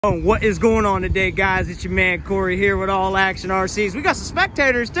What is going on today, guys? It's your man Corey here with All Action RCs. We got some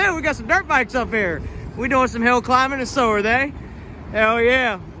spectators too. We got some dirt bikes up here. We doing some hill climbing, and so are they. Hell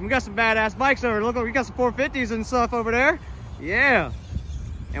yeah. We got some badass bikes over there. Look, we got some 450s and stuff over there. Yeah.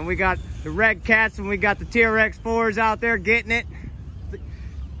 And we got the Red Cats and we got the TRX 4s out there getting it.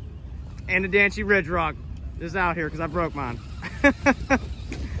 And the danche ridgrock is out here because I broke mine.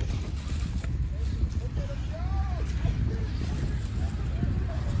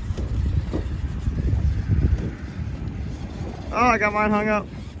 Oh, I got mine hung up.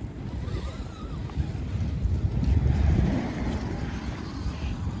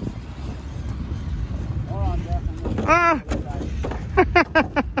 Ah!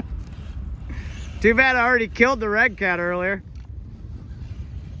 Too bad I already killed the Red Cat earlier.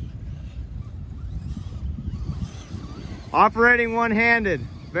 Operating one-handed,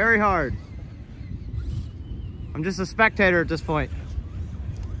 very hard. I'm just a spectator at this point.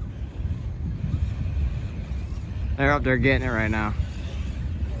 They're up there getting it right now.